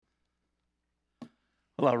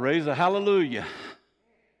Well, I raise a hallelujah.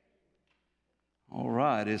 All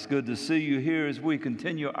right, it's good to see you here as we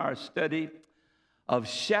continue our study of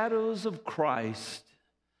shadows of Christ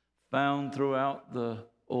found throughout the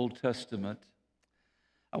Old Testament.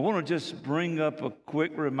 I want to just bring up a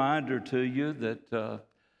quick reminder to you that the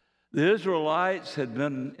Israelites had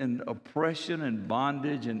been in oppression and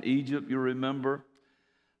bondage in Egypt, you remember.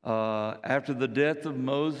 After the death of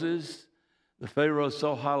Moses, the Pharaoh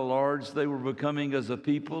saw how large they were becoming as a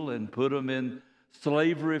people and put them in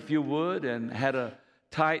slavery, if you would, and had a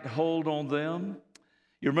tight hold on them.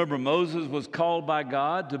 You remember Moses was called by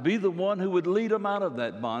God to be the one who would lead them out of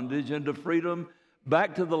that bondage and to freedom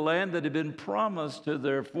back to the land that had been promised to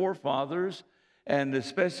their forefathers, and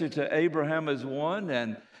especially to Abraham as one.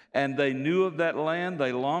 And they knew of that land.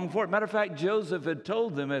 They longed for it. Matter of fact, Joseph had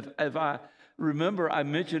told them, if I remember, I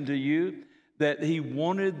mentioned to you that he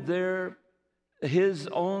wanted his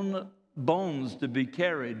own bones to be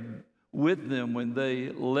carried with them when they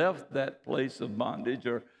left that place of bondage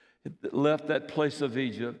or left that place of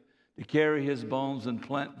Egypt, to carry his bones and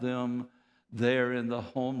plant them there in the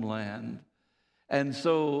homeland. And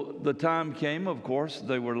so the time came, of course,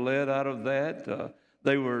 they were led out of that.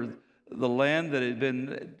 They were the land that had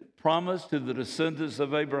been promised to the descendants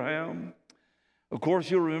of Abraham. Of course,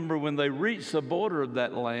 you'll remember when they reached the border of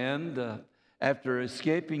that land, after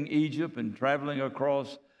escaping Egypt and traveling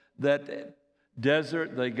across that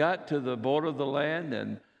desert, they got to the border of the land,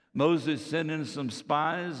 and Moses sent in some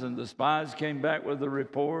spies, and the spies came back with a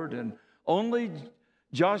report, and only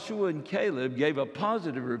Joshua and Caleb gave a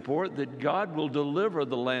positive report that God will deliver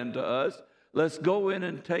the land to us. Let's go in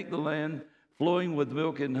and take the land flowing with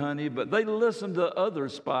milk and honey. But they listened to other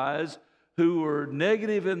spies who were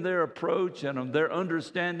negative in their approach and their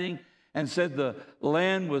understanding, and said the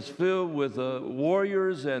land was filled with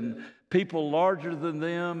warriors and people larger than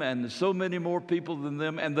them and so many more people than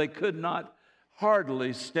them, and they could not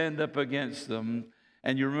hardly stand up against them.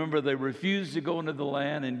 And you remember they refused to go into the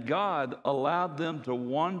land, and God allowed them to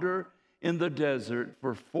wander in the desert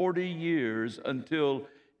for 40 years until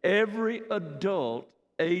every adult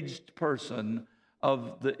aged person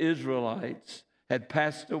of the Israelites had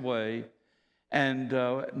passed away. And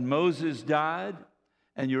Moses died,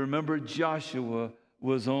 and you remember Joshua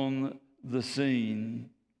was on the scene.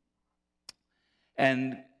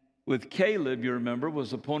 And with Caleb, you remember,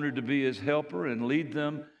 was appointed to be his helper and lead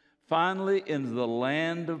them finally into the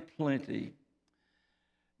land of plenty.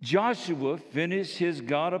 Joshua finished his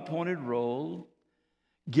God-appointed role,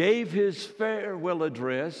 gave his farewell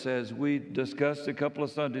address, as we discussed a couple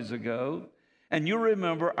of Sundays ago. And you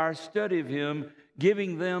remember our study of him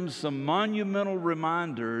giving them some monumental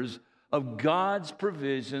reminders of God's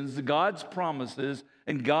provisions, God's promises,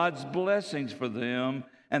 and God's blessings for them,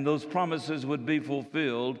 and those promises would be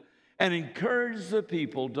fulfilled, and encourage the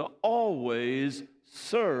people to always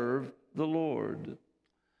serve the Lord.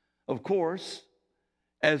 Of course,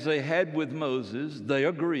 as they had with Moses, they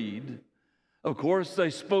agreed. Of course, they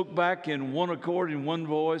spoke back in one accord, in one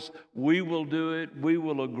voice. We will do it. We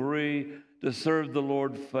will agree to serve the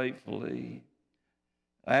Lord faithfully.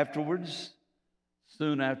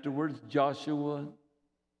 Soon afterwards, Joshua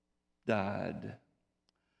died.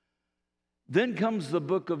 Then comes the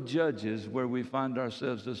book of Judges, where we find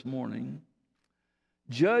ourselves this morning.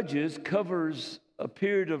 Judges covers a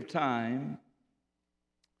period of time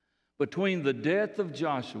between the death of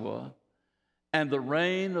Joshua and the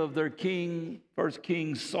reign of their first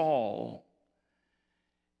king Saul.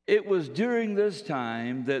 It was during this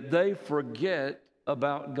time that they forget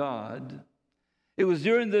about God. It was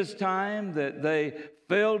during this time that they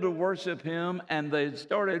failed to worship him, and they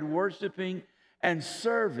started worshiping and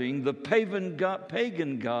serving the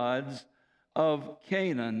pagan gods of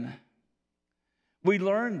Canaan. We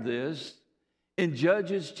learned this in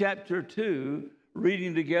Judges chapter 2,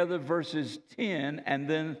 reading together verses 10 and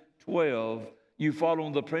then 12. You follow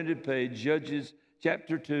on the printed page, Judges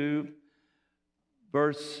chapter 2,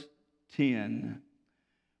 verse 10.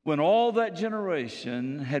 When all that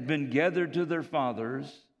generation had been gathered to their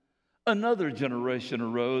fathers, another generation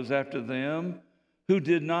arose after them who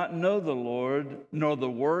did not know the Lord, nor the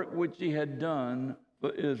work which he had done for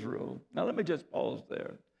Israel. Now let me just pause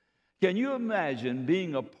there. Can you imagine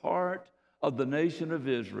being a part of the nation of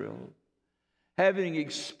Israel, having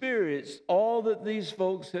experienced all that these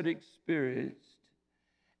folks had experienced,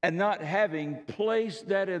 and not having placed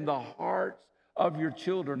that in the hearts of your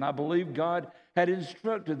children? I believe God had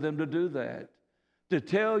instructed them to do that, to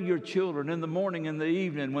tell your children in the morning and the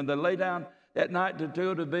evening when they lay down at night to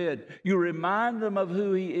go to bed. You remind them of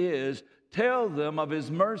who he is. Tell them of his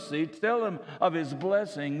mercy. Tell them of his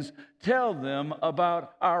blessings. Tell them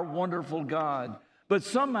about our wonderful God. But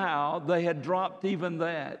somehow they had dropped even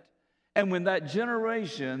that. And when that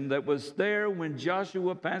generation that was there when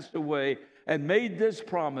Joshua passed away and made this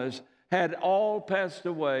promise had all passed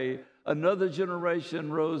away, another generation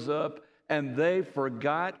rose up and they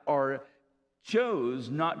forgot or chose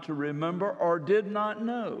not to remember or did not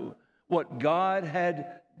know what God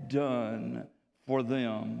had done for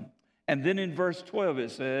them. And then in verse 12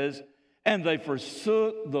 it says, "And they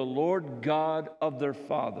forsook the Lord God of their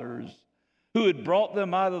fathers, who had brought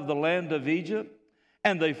them out of the land of Egypt,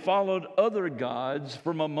 and they followed other gods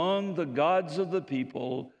from among the gods of the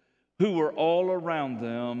people who were all around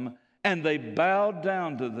them, and they bowed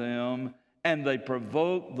down to them, and they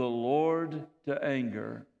provoked the Lord to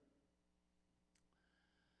anger."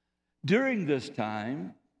 During this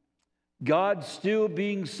time, God still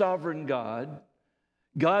being sovereign God,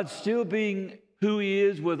 God still being who He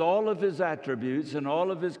is with all of His attributes and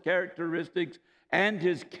all of His characteristics and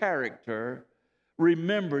His character,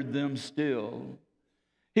 remembered them still.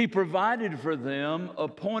 He provided for them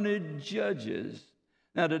appointed judges.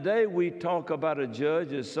 Now today we talk about a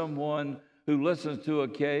judge as someone who listens to a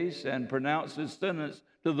case and pronounces sentence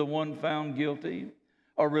to the one found guilty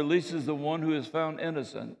or releases the one who is found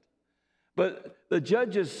innocent. But the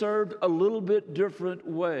judges served a little bit different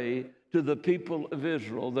way to the people of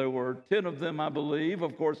Israel. There were 10 of them, I believe.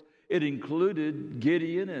 Of course, it included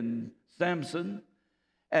Gideon and Samson.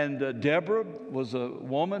 And Deborah was a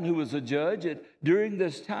woman who was a judge. During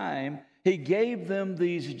this time, He gave them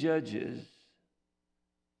these judges.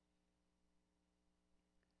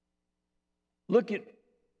 Look at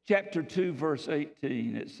chapter 2, verse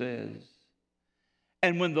 18. It says,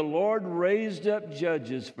 "And when the Lord raised up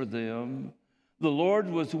judges for them, the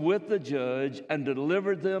Lord was with the judge and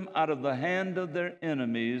delivered them out of the hand of their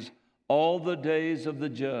enemies all the days of the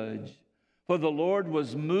judge. For the Lord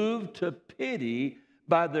was moved to pity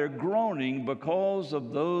by their groaning because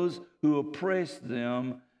of those who oppressed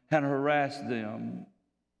them and harassed them."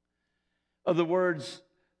 In other words,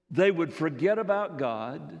 they would forget about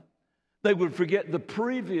God. They would forget the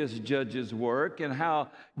previous judges' work and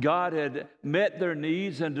how God had met their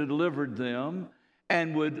needs and delivered them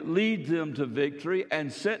and would lead them to victory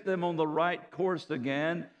and set them on the right course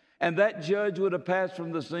again. And that judge would have passed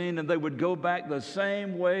from the scene and they would go back the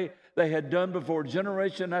same way they had done before,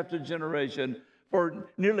 generation after generation. For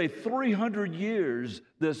nearly 300 years,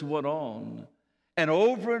 this went on. And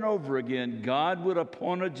over again, God would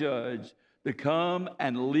appoint a judge to come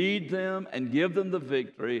and lead them and give them the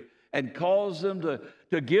victory and cause them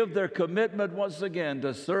to give their commitment once again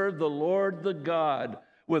to serve the Lord the God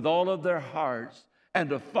with all of their hearts and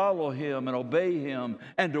to follow Him and obey Him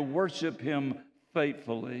and to worship Him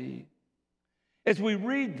faithfully. As we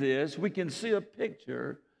read this, we can see a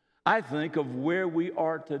picture, I think, of where we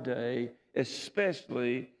are today,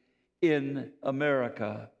 especially in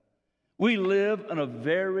America. We live in a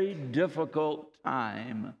very difficult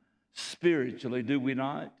time spiritually, do we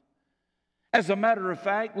not? As a matter of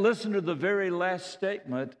fact, listen to the very last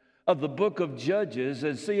statement of the book of Judges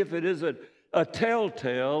and see if it isn't a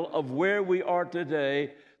telltale of where we are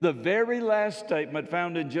today. The very last statement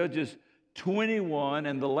found in Judges 21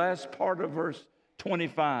 and the last part of verse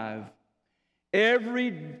 25.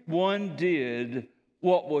 "Everyone did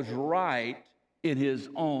what was right in his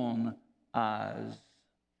own eyes."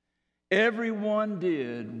 Everyone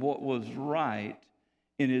did what was right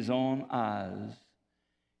in his own eyes.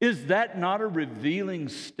 Is that not a revealing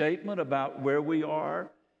statement about where we are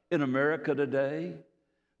in America today?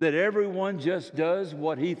 That everyone just does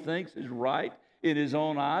what he thinks is right in his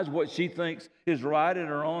own eyes, what she thinks is right in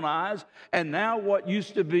her own eyes. And now what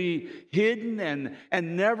used to be hidden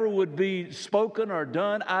and never would be spoken or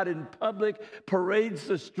done out in public parades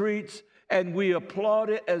the streets, and we applaud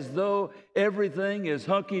it as though everything is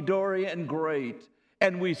hunky-dory and great.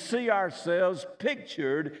 And we see ourselves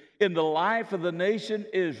pictured in the life of the nation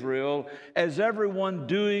Israel as everyone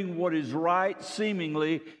doing what is right,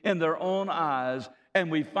 seemingly, in their own eyes. And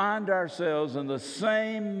we find ourselves in the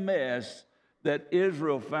same mess that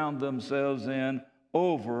Israel found themselves in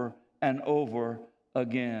over and over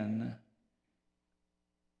again.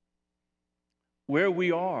 Where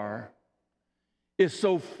we are is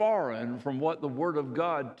so foreign from what the Word of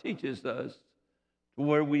God teaches us to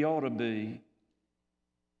where we ought to be.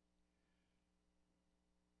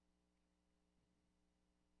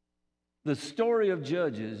 The story of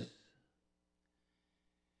Judges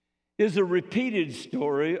is a repeated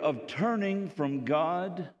story of turning from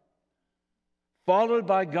God, followed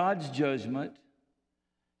by God's judgment,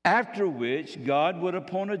 after which God would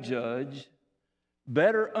appoint a judge,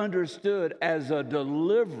 better understood as a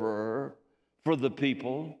deliverer for the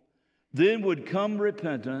people. Then would come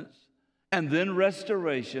repentance and then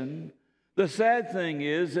restoration. The sad thing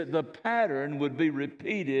is that the pattern would be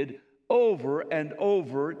repeated over and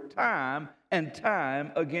over, time and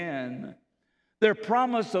time again. Their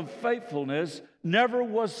promise of faithfulness never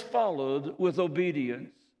was followed with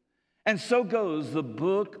obedience. And so goes the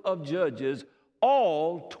book of Judges,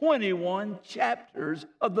 all 21 chapters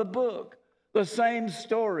of the book. The same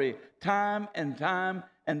story, time and time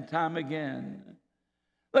and time again.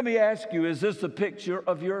 Let me ask you, is this a picture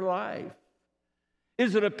of your life?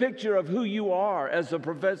 Is it a picture of who you are as a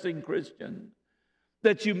professing Christian?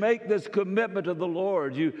 That you make this commitment to the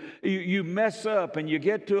Lord, you mess up and you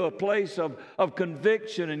get to a place of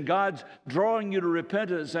conviction and God's drawing you to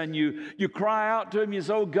repentance and you cry out to Him, you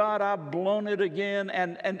say, oh God, I've blown it again,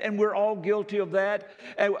 and we're all guilty of that.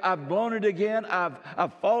 And I've blown it again,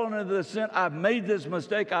 I've fallen into the sin, I've made this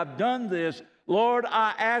mistake, I've done this. Lord,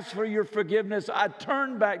 I ask for your forgiveness, I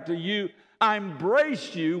turn back to you. I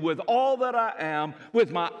embrace you with all that I am, with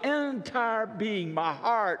my entire being, my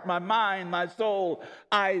heart, my mind, my soul.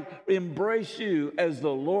 I embrace you as the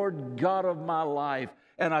Lord God of my life,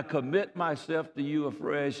 and I commit myself to you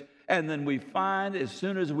afresh. And then we find as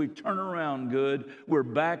soon as we turn around good, we're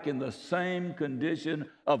back in the same condition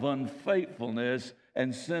of unfaithfulness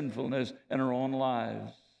and sinfulness in our own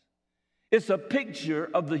lives. It's a picture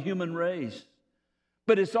of the human race.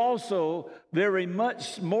 But it's also very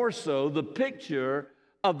much more so the picture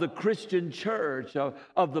of the Christian church,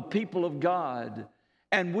 of the people of God.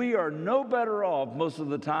 And we are no better off most of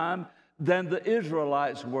the time than the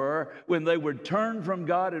Israelites were when they would turn from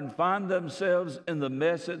God and find themselves in the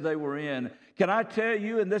mess that they were in. Can I tell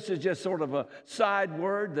you, and this is just sort of a side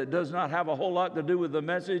word that does not have a whole lot to do with the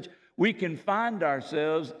message, we can find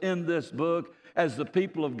ourselves in this book as the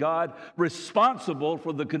people of God, responsible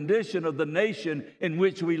for the condition of the nation in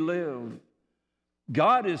which we live.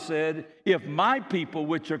 God has said, if my people,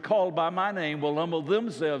 which are called by my name, will humble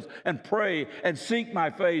themselves and pray and seek my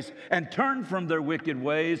face and turn from their wicked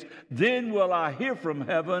ways, then will I hear from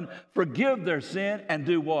heaven, forgive their sin, and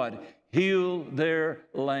do what? Heal their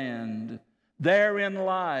land. Therein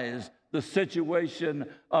lies the situation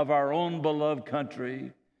of our own beloved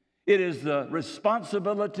country. It is the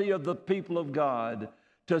responsibility of the people of God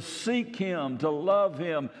to seek Him, to love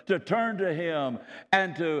Him, to turn to Him,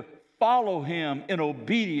 and to follow Him in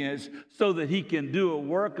obedience so that He can do a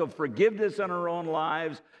work of forgiveness in our own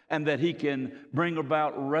lives and that He can bring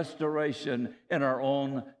about restoration in our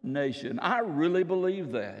own nation. I really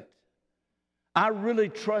believe that. I really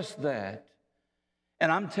trust that.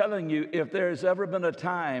 And I'm telling you, if there's ever been a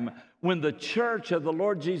time when the church of the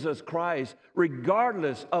Lord Jesus Christ,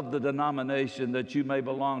 regardless of the denomination that you may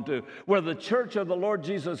belong to, where the church of the Lord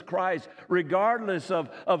Jesus Christ, regardless of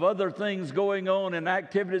other things going on and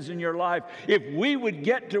activities in your life, if we would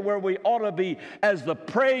get to where we ought to be as the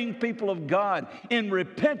praying people of God in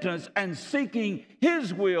repentance and seeking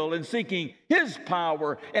His will and seeking His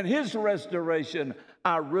power and His restoration,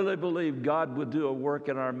 I really believe God would do a work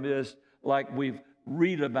in our midst like we've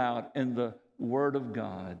read about in the Word of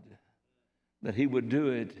God, that He would do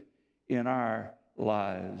it in our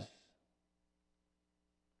lives.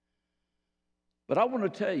 But I want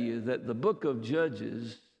to tell you that the book of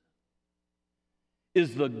Judges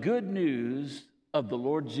is the good news of the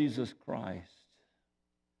Lord Jesus Christ.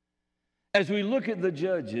 As we look at the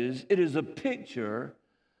Judges, it is a picture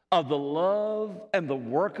of the love and the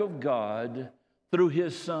work of God through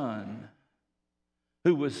His Son,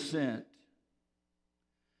 who was sent.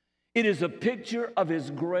 It is a picture of His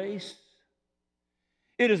grace.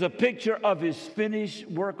 It is a picture of His finished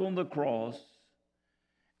work on the cross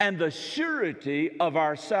and the surety of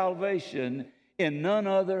our salvation in none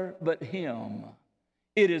other but Him.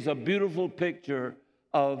 It is a beautiful picture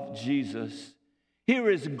of Jesus. Here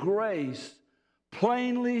is grace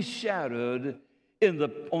plainly shadowed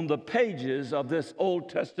on the pages of this Old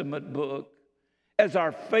Testament book as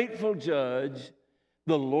our faithful judge,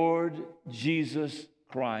 the Lord Jesus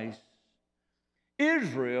Christ.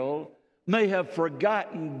 Israel may have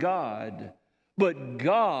forgotten God, but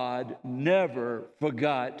God never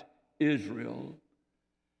forgot Israel.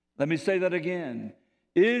 Let me say that again.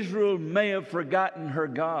 Israel may have forgotten her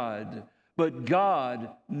God, but God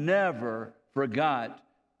never forgot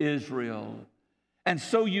Israel. And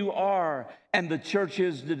so you are, and the church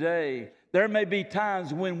is today. There may be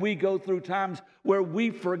times when we go through times where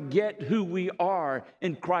we forget who we are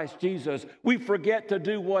in Christ Jesus. We forget to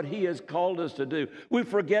do what He has called us to do. We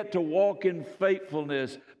forget to walk in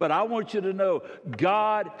faithfulness. But I want you to know,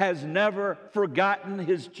 God has never forgotten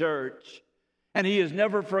His church. And he has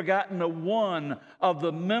never forgotten a one of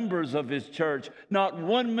the members of his church, not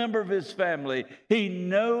one member of his family. He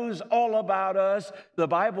knows all about us. The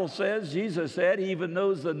Bible says, Jesus said, he even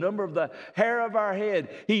knows the number of the hair of our head.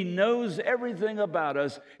 He knows everything about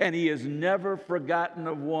us, and he has never forgotten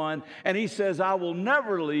of one. And he says, I will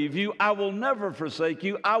never leave you. I will never forsake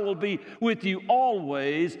you. I will be with you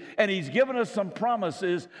always. And he's given us some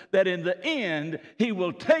promises that in the end, he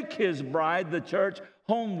will take his bride, the church,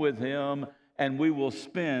 home with him, and we will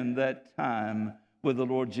spend that time with the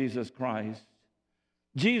Lord Jesus Christ.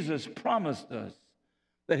 Jesus promised us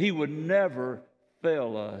that he would never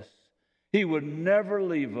fail us. He would never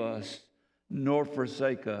leave us nor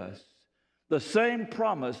forsake us. The same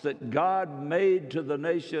promise that God made to the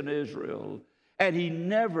nation Israel, and he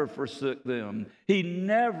never forsook them. He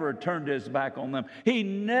never turned his back on them. He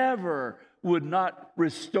never would not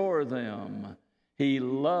restore them. He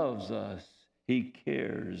loves us. He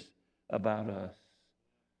cares about us.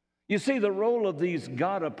 You see, the role of these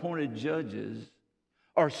God-appointed judges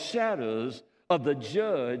are shadows of the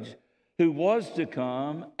judge who was to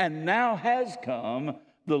come and now has come,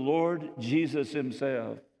 the Lord Jesus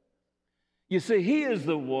himself. You see, he is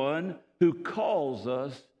the one who calls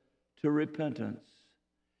us to repentance.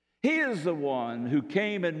 He is the one who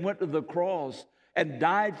came and went to the cross and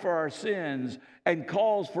died for our sins and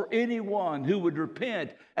calls for anyone who would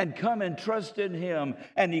repent and come and trust in him.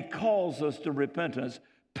 And he calls us to repentance,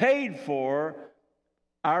 paid for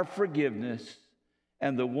our forgiveness,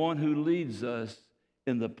 and the one who leads us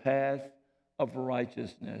in the path of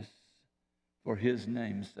righteousness for his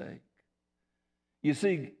name's sake. You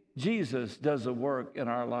see, Jesus does a work in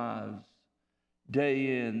our lives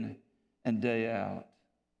day in and day out.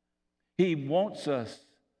 He wants us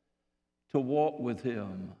to walk with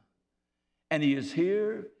him. And he is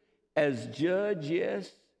here as judge, yes,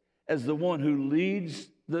 as the one who leads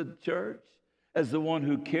the church, as the one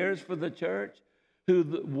who cares for the church, the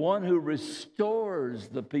one who restores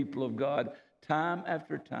the people of God time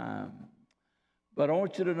after time. But I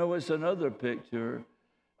want you to know it's another picture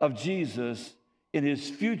of Jesus in his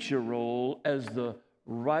future role as the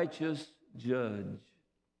righteous judge.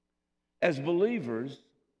 As believers,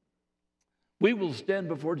 we will stand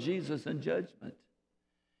before Jesus in judgment.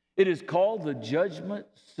 It is called the judgment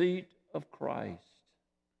seat of Christ.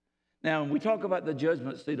 Now, when we talk about the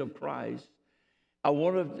judgment seat of Christ, I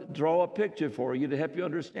want to draw a picture for you to help you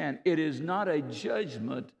understand. It is not a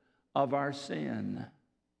judgment of our sin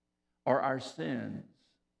or our sins.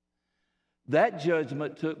 That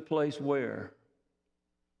judgment took place where?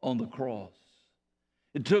 On the cross.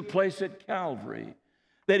 It took place at Calvary,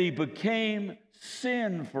 that he became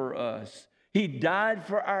sin for us. He died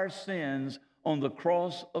for our sins on the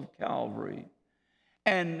cross of Calvary.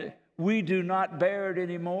 And we do not bear it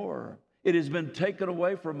anymore. It has been taken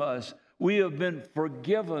away from us. We have been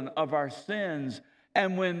forgiven of our sins.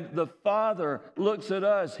 And when the Father looks at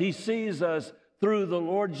us, he sees us through the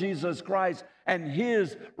Lord Jesus Christ and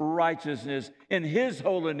his righteousness and his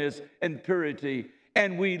holiness and purity.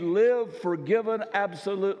 And we live forgiven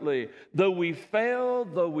absolutely. Though we fail,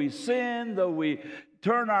 though we sin, though we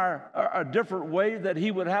turn a different way that he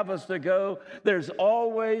would have us to go, there's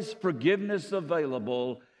always forgiveness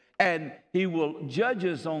available. And he will judge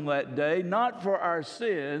us on that day, not for our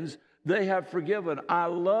sins. They have forgiven. I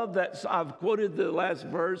love that. I've quoted the last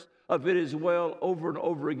verse of "It is well" over and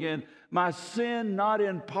over again. My sin, not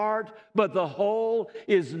in part, but the whole,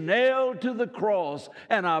 is nailed to the cross,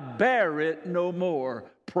 and I bear it no more.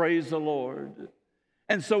 Praise the Lord.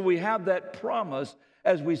 And so we have that promise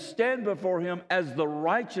as we stand before him as the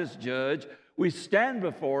righteous judge. We stand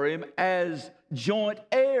before him as joint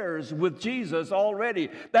heirs with Jesus already.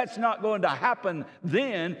 That's not going to happen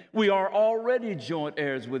then. We are already joint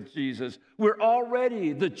heirs with Jesus. We're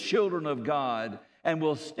already the children of God. And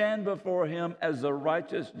we'll stand before him as the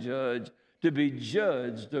righteous judge to be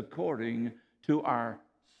judged according to our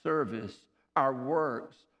service, our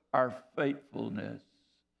works, our faithfulness.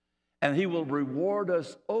 And he will reward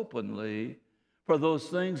us openly for those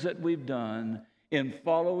things that we've done in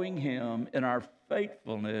following him, in our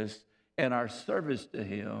faithfulness and our service to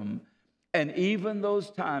him. And even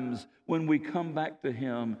those times when we come back to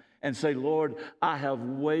him and say, Lord, I have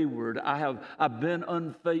wavered. I've been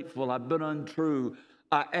unfaithful. I've been untrue.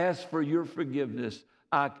 I ask for your forgiveness.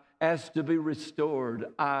 I ask to be restored.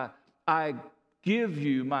 I give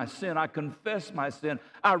you my sin. I confess my sin.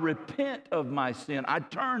 I repent of my sin. I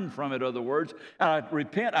turn from it, in other words. I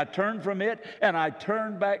repent, I turn from it, and I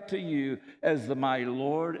turn back to you as my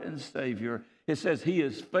Lord and Savior. It says he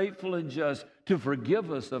is faithful and just to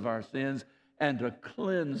forgive us of our sins and to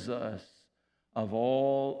cleanse us of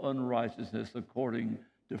all unrighteousness, according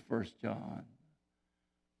to 1 John.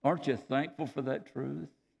 Aren't you thankful for that truth?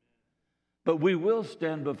 But we will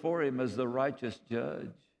stand before him as the righteous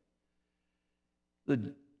judge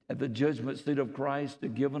at the judgment seat of Christ to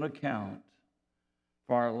give an account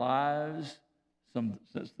for our lives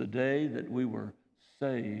since the day that we were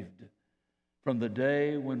saved, from the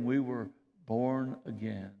day when we were born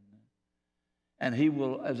again. And he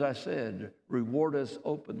will, as I said, reward us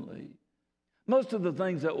openly. Most of the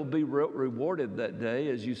things that will be rewarded that day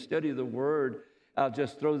as you study the Word, I'll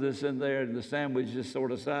just throw this in there in the sandwich just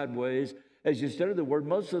sort of sideways. As you study the Word,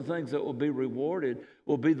 most of the things that will be rewarded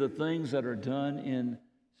will be the things that are done in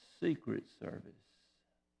secret service.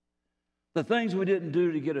 The things we didn't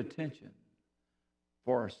do to get attention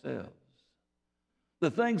for ourselves. The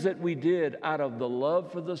things that we did out of the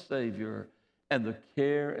love for the Savior and the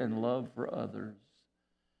care and love for others.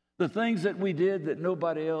 The things that we did that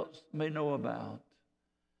nobody else may know about.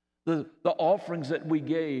 The offerings that we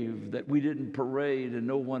gave that we didn't parade and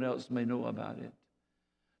no one else may know about it.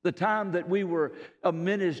 The time that we were a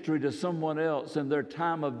ministry to someone else in their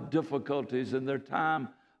time of difficulties and their time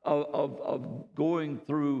of going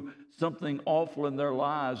through something awful in their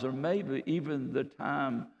lives, or maybe even the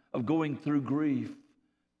time of going through grief.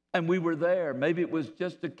 And we were there. Maybe it was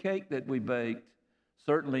just a cake that we baked.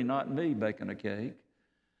 Certainly not me baking a cake.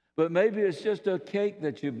 But maybe it's just a cake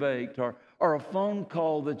that you baked, or a phone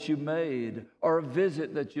call that you made, or a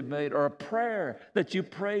visit that you made, or a prayer that you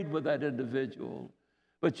prayed with that individual.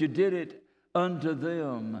 But you did it unto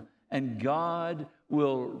them, and God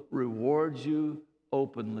will reward you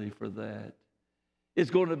openly for that.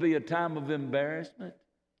 It's going to be a time of embarrassment.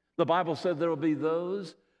 The Bible said there will be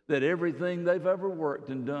those that everything they've ever worked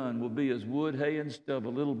and done will be as wood, hay, and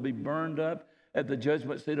stubble. It'll be burned up at the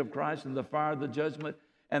judgment seat of Christ in the fire of the judgment,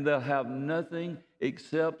 and they'll have nothing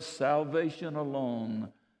except salvation alone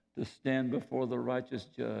to stand before the righteous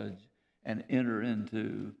judge and enter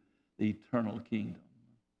into the eternal kingdom.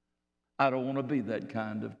 I don't want to be that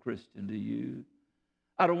kind of Christian, do you?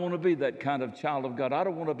 I don't want to be that kind of child of God. I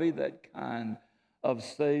don't want to be that kind of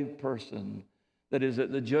saved person that is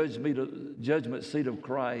at the judgment seat of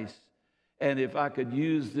Christ. And if I could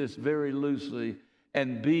use this very loosely,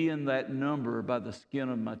 and be in that number by the skin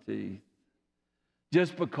of my teeth.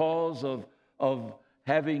 Just because of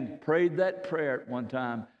having prayed that prayer at one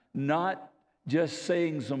time, not just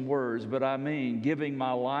saying some words, but I mean giving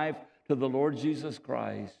my life to the Lord Jesus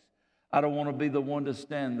Christ. I don't want to be the one to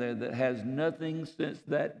stand there that has nothing since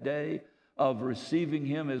that day of receiving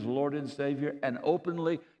him as Lord and Savior and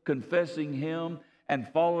openly confessing him and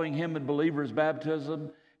following him in believer's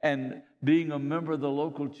baptism and being a member of the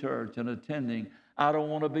local church and attending. I don't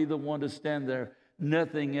want to be the one to stand there,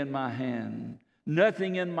 nothing in my hand,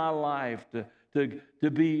 nothing in my life to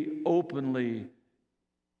be openly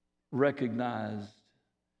recognized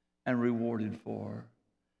and rewarded for.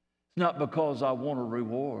 It's not because I want a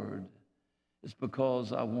reward. It's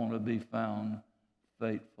because I want to be found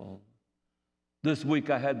faithful. This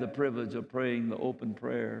week I had the privilege of praying the open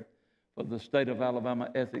prayer for the State of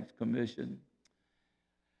Alabama Ethics Commission.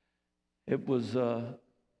 It was a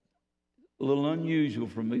little unusual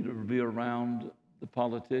for me to be around the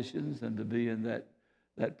politicians and to be in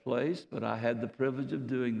that place, but I had the privilege of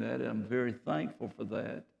doing that, and I'm very thankful for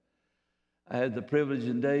that. I had the privilege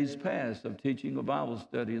in days past of teaching a Bible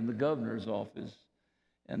study in the governor's office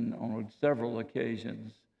and on several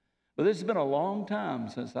occasions. But this has been a long time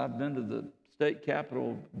since I've been to the state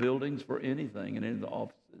capitol buildings for anything in any of the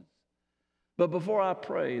offices. But before I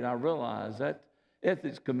prayed, I realized that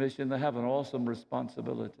Ethics Commission, they have an awesome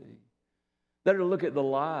responsibility. They're to look at the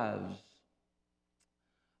lives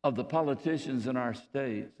of the politicians in our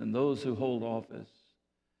states and those who hold office.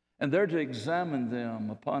 And they're to examine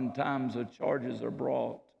them upon times of charges are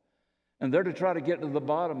brought. And they're to try to get to the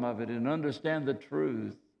bottom of it and understand the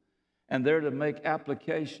truth. And they're to make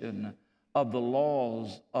application of the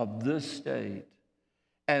laws of this state.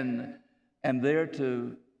 And they're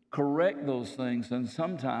to correct those things. And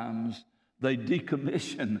sometimes they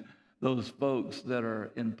decommission those folks that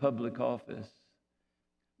are in public office.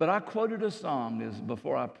 But I quoted a song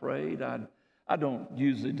before I prayed. I don't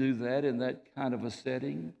usually do that in that kind of a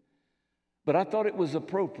setting. But I thought it was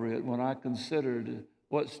appropriate when I considered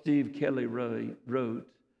what Steve Kelly wrote.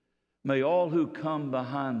 May all who come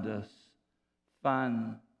behind us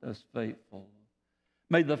find us faithful.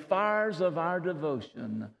 May the fires of our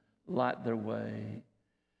devotion light their way.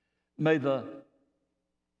 May the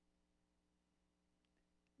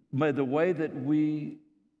way that we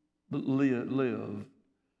live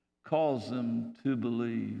cause them to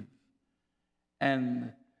believe.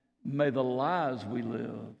 And may the lives we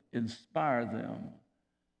live inspire them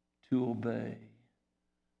to obey.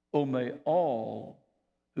 Oh, may all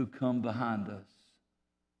who come behind us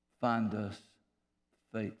find us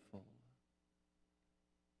faithful.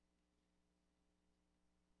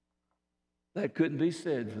 That couldn't be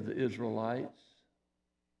said for the Israelites.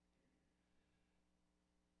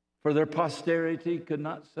 For their posterity could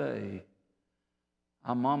not say,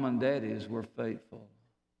 our mom and daddies were faithful.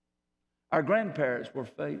 Our grandparents were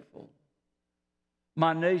faithful.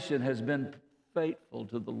 My nation has been faithful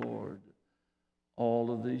to the Lord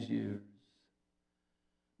all of these years.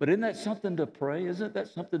 But isn't that something to pray? Isn't that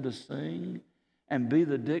something to sing and be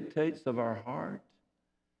the dictates of our heart?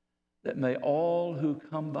 That may all who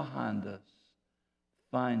come behind us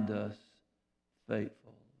find us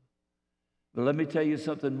faithful. But let me tell you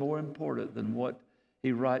something more important than what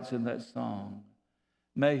he writes in that song.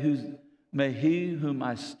 May he whom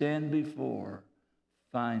I stand before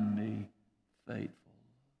find me faithful.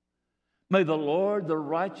 May the Lord, the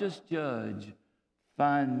righteous judge,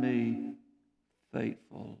 find me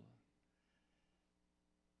faithful.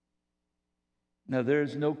 Now,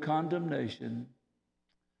 there's no condemnation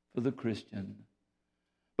for the Christian,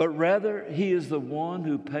 but rather he is the one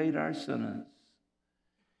who paid our sentence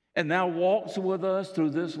and now walks with us through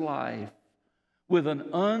this life with an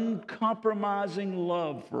uncompromising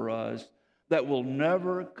love for us that will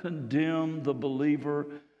never condemn the believer,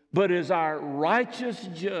 but as our righteous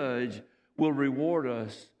judge will reward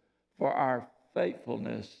us for our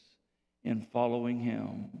faithfulness in following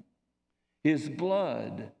him. His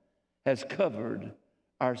blood has covered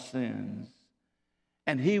our sins,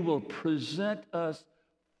 and he will present us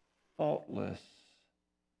faultless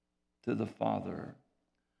to the Father.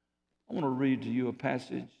 I want to read to you a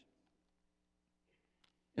passage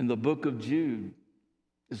in the book of Jude.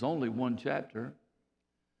 It's only one chapter,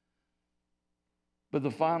 but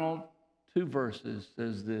the final 2 verses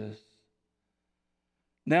says this.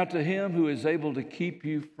 Now to him who is able to keep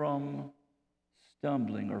you from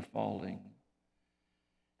stumbling or falling,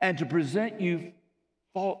 and to present you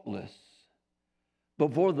faultless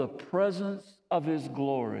before the presence of his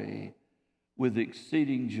glory with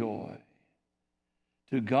exceeding joy.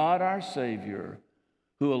 To God our Savior,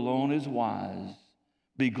 who alone is wise,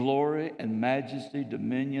 be glory and majesty,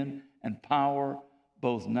 dominion and power,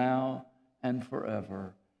 both now and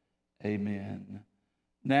forever. Amen.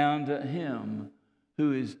 Now unto him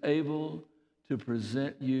who is able to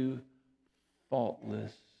present you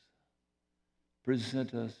faultless.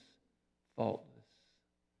 Present us faultless.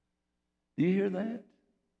 Do you hear that?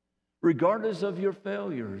 Regardless of your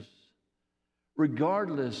failures,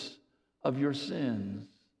 regardless of your sins,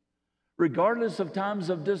 regardless of times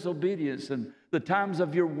of disobedience and the times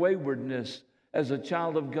of your waywardness as a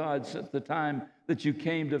child of God since the time that you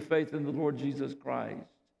came to faith in the Lord Jesus Christ,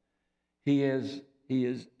 He is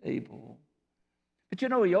able. But you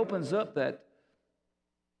know, he opens up that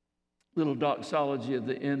little doxology at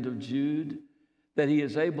the end of Jude, that he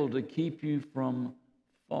is able to keep you from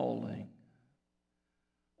falling.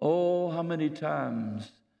 Oh, how many times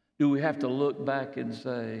do we have to look back and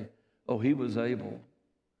say, oh, he was able.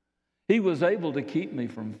 He was able to keep me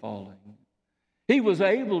from falling. He was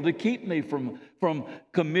able to keep me from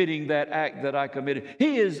committing that act that I committed.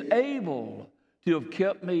 He is able to have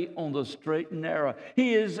kept me on the straight and narrow.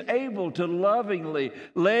 He is able to lovingly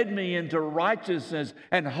lead me into righteousness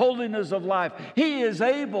and holiness of life. He is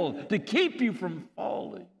able to keep you from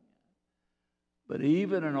falling. But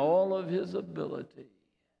even in all of his ability,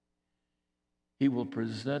 he will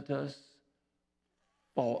present us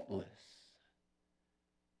faultless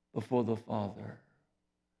before the Father.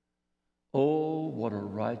 Oh, what a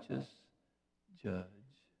righteous judge.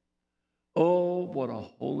 Oh, what a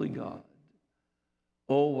holy God.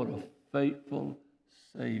 Oh, what a faithful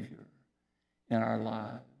Savior in our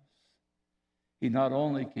lives. He not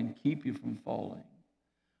only can keep you from falling,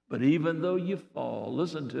 but even though you fall,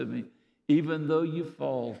 listen to me, even though you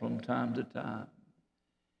fall from time to time,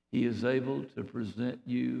 he is able to present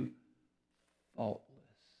you faultless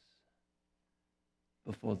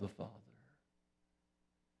before the Father,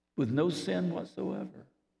 with no sin whatsoever,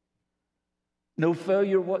 no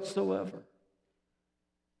failure whatsoever.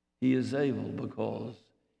 He is able because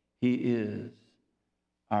he is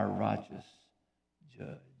our righteous judge.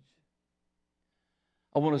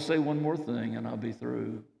 I want to say one more thing and I'll be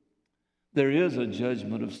through. There is a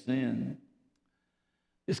judgment of sin.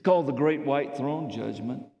 It's called the Great White Throne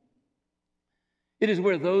Judgment. It is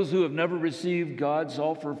where those who have never received God's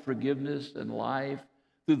offer of forgiveness and life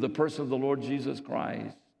through the person of the Lord Jesus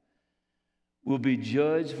Christ will be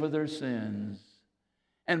judged for their sins.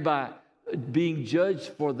 And by being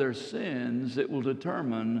judged for their sins, it will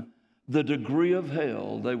determine the degree of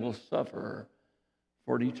hell they will suffer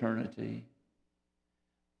for an eternity.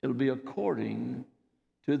 It'll be according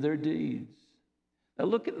to their deeds. Now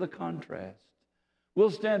look at the contrast.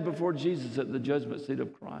 We'll stand before Jesus at the judgment seat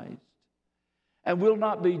of Christ, and we'll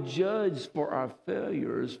not be judged for our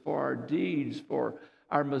failures, for our deeds, for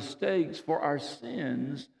our mistakes, for our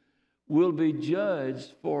sins. We'll be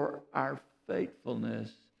judged for our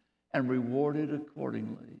faithfulness and rewarded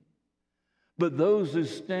accordingly. But those who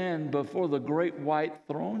stand before the great white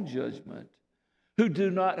throne judgment, who do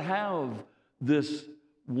not have this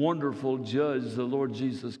wonderful judge, the Lord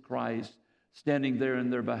Jesus Christ, standing there in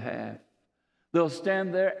their behalf, they'll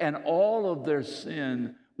stand there and all of their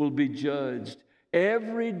sin will be judged.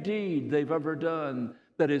 Every deed they've ever done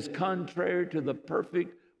that is contrary to the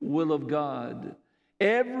perfect will of God,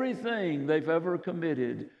 everything they've ever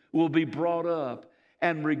committed will be brought up,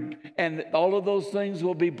 and all of those things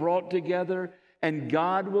will be brought together, and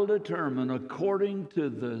God will determine, according to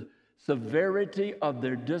the severity of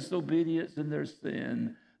their disobedience and their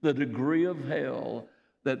sin, the degree of hell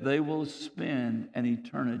that they will spend an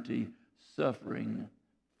eternity suffering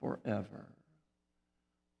forever.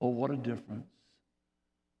 Oh, what a difference.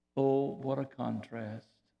 Oh, what a contrast.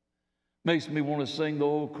 Makes me want to sing the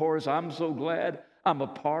old chorus, I'm so glad I'm a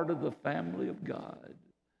part of the family of God.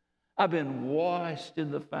 I've been washed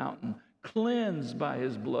in the fountain, cleansed by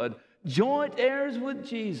his blood, joint heirs with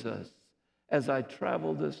Jesus as I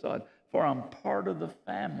travel this side. For I'm part of the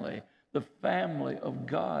family of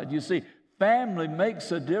God. You see, family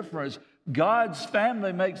makes a difference. God's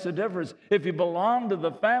family makes a difference. If you belong to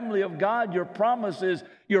the family of God, your promise is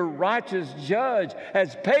your righteous judge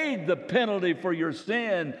has paid the penalty for your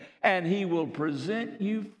sin, and he will present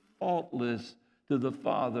you faultless to the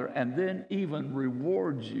Father, and then even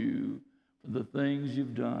reward you for the things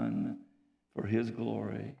you've done for his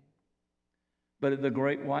glory. But at the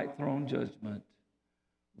great white throne judgment,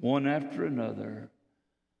 one after another,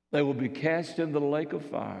 they will be cast in the lake of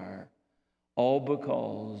fire, all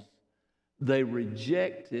because they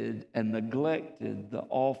rejected and neglected the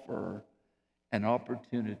offer and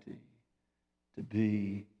opportunity to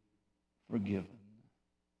be forgiven.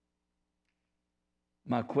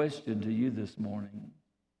 My question to you this morning,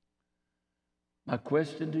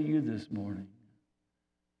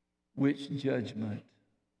 which judgment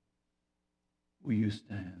will you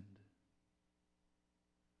stand?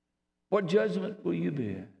 What judgment will you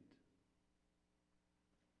be at?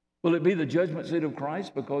 Will it be the judgment seat of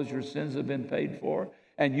Christ because your sins have been paid for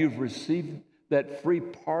and you've received that free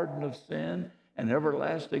pardon of sin and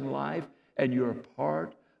everlasting life, and you're a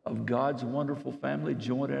part of God's wonderful family,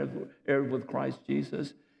 joint heir with Christ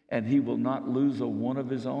Jesus, and he will not lose a one of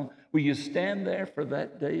his own? Will you stand there for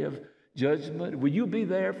that day of judgment? Will you be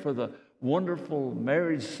there for the wonderful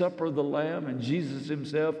marriage supper of the Lamb, and Jesus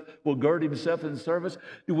himself will gird himself in service?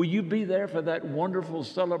 Will you be there for that wonderful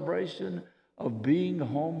celebration of being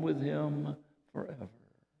home with him forever?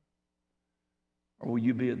 Or will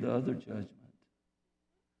you be at the other judgment?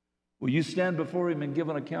 Will you stand before him and give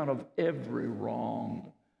an account of every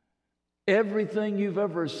wrong? Everything you've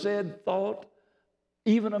ever said, thought,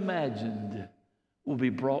 even imagined will be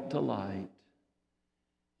brought to light.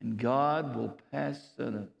 And God will pass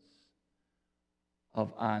sentence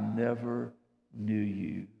of, I never knew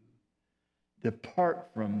you. Depart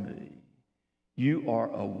from me. You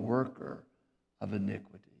are a worker of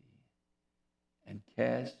iniquity, and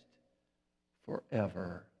cast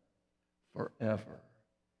forever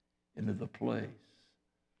into the place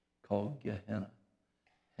called Gehenna,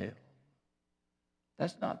 hell.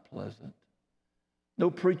 That's not pleasant. No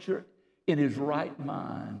preacher in his right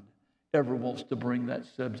mind ever wants to bring that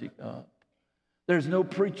subject up. There's no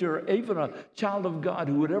preacher, even a child of God,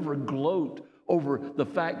 who would ever gloat over the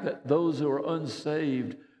fact that those who are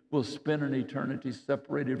unsaved will spend an eternity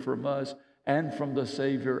separated from us and from the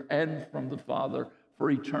Savior and from the Father for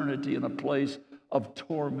eternity in a place of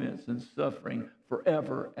torments and suffering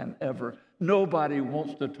forever and ever. Nobody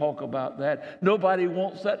wants to talk about that. Nobody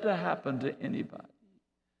wants that to happen to anybody.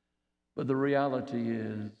 But the reality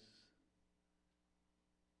is,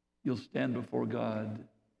 you'll stand before God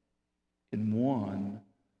in one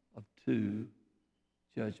of two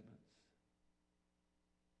judgments.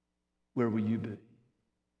 Where will you be?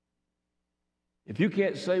 If you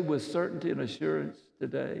can't say with certainty and assurance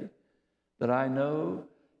today that I know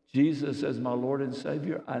Jesus as my Lord and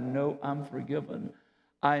Savior, I know I'm forgiven,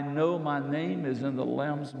 I know my name is in the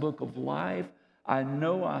Lamb's Book of Life, I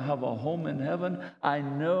know I have a home in heaven, I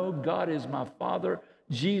know God is my Father,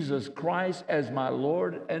 Jesus Christ as my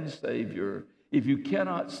Lord and Savior. If you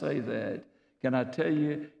cannot say that, can I tell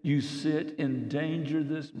you, you sit in danger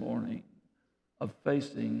this morning of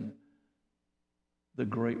facing the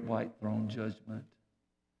great white throne judgment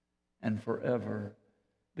and forever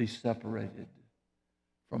be separated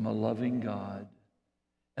from a loving God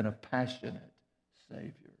and a passionate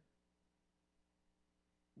Savior.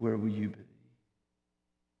 Where will you be?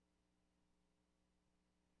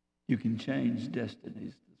 You can change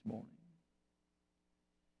destinies this morning.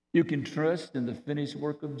 You can trust in the finished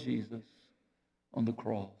work of Jesus on the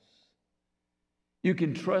cross. You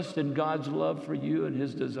can trust in God's love for you and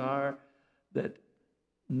his desire that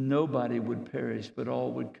nobody would perish, but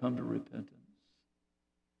all would come to repentance.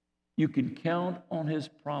 You can count on his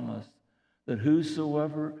promise that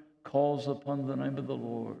whosoever calls upon the name of the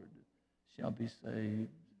Lord shall be saved.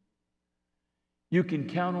 You can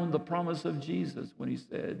count on the promise of Jesus when he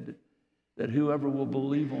said that whoever will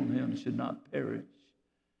believe on him should not perish,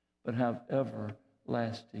 but have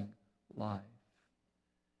everlasting life.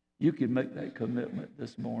 You can make that commitment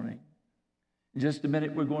this morning. In just a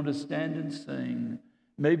minute, we're going to stand and sing.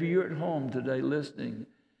 Maybe you're at home today listening,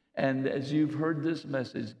 and as you've heard this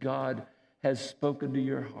message, God has spoken to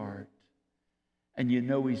your heart, and you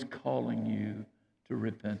know he's calling you to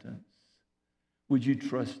repentance. Would you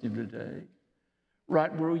trust him today?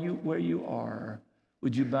 Right where you are,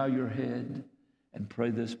 would you bow your head and pray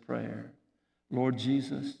this prayer? Lord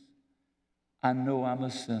Jesus, I know I'm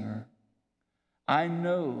a sinner. I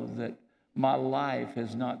know that my life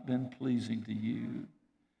has not been pleasing to you.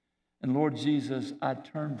 And Lord Jesus, I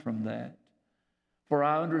turn from that. For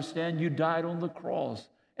I understand you died on the cross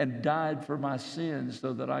and died for my sins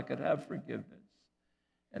so that I could have forgiveness.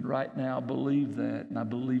 And right now I believe that, and I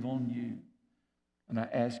believe on you. And I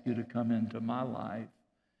ask you to come into my life,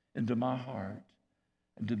 into my heart,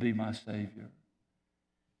 and to be my Savior.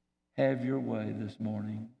 Have your way this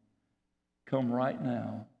morning. Come right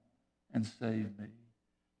now and save me.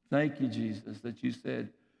 Thank you, Jesus, that you said,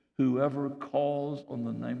 whoever calls on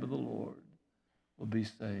the name of the Lord will be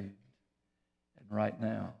saved. And right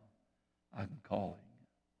now, I'm calling.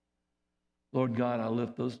 Lord God, I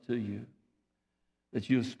lift those to you that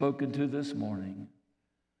you have spoken to this morning,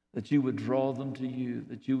 that you would draw them to you,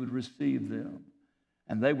 that you would receive them,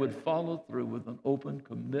 and they would follow through with an open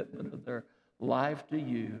commitment of their life to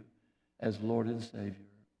you as Lord and Savior.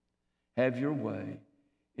 Have your way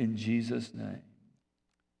in Jesus' name.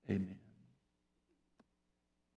 Amen.